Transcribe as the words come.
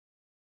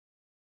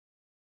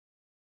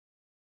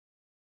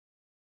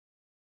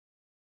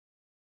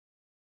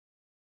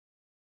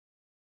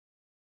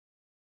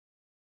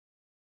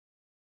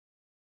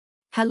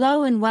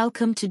Hello and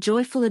welcome to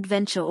Joyful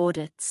Adventure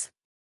Audits.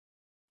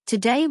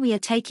 Today we are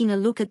taking a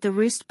look at the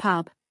Roost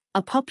pub,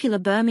 a popular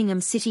Birmingham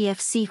City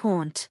FC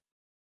haunt.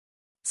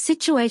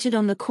 Situated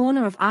on the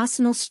corner of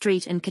Arsenal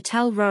Street and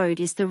Cattell Road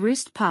is the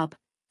Roost pub,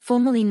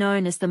 formerly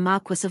known as the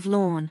Marquis of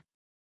Lorne.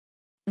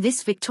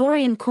 This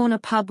Victorian corner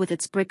pub with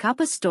its brick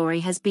upper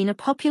story has been a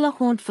popular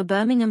haunt for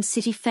Birmingham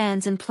City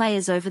fans and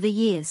players over the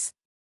years.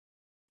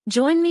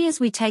 Join me as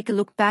we take a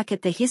look back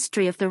at the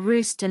history of the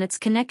Roost and its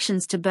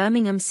connections to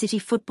Birmingham City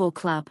Football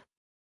Club.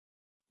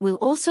 We'll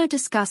also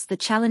discuss the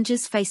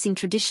challenges facing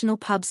traditional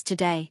pubs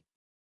today.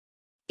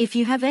 If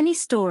you have any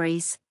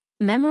stories,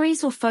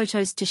 memories or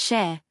photos to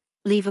share,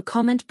 leave a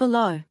comment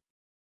below.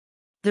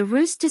 The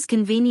Roost is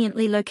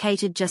conveniently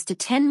located just a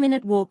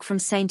 10-minute walk from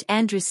St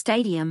Andrew's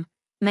Stadium,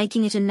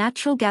 making it a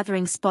natural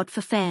gathering spot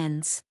for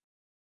fans.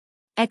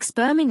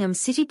 Ex-Birmingham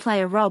City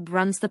player Rob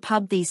runs the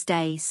pub these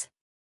days.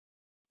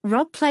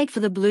 Rob played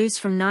for the Blues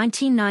from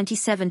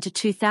 1997 to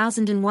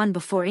 2001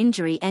 before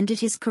injury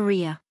ended his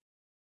career.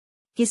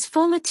 His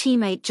former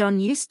teammate John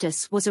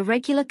Eustace was a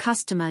regular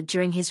customer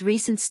during his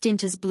recent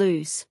stint as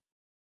Blues.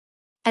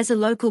 As a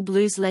local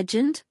Blues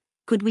legend,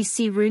 could we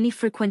see Rooney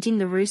frequenting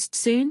the Roost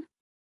soon?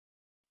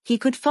 He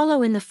could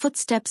follow in the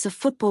footsteps of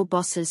football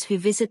bosses who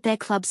visit their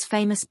club's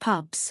famous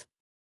pubs.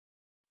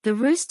 The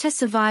Roost has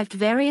survived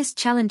various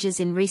challenges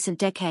in recent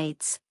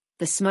decades: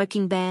 the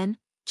smoking ban,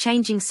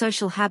 changing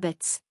social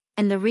habits,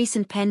 and the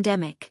recent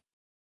pandemic.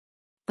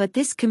 But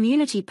this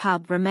community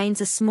pub remains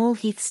a Small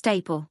Heath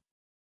staple.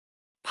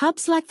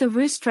 Pubs like the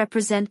Roost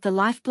represent the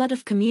lifeblood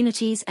of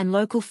communities and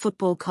local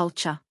football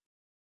culture.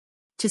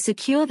 To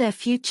secure their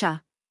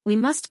future, we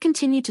must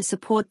continue to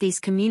support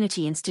these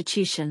community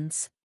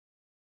institutions.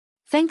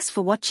 Thanks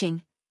for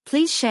watching.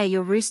 Please share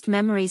your Roost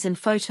memories and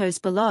photos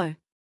below.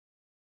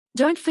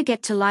 Don't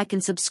forget to like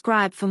and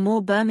subscribe for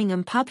more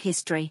Birmingham pub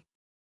history.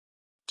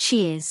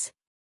 Cheers.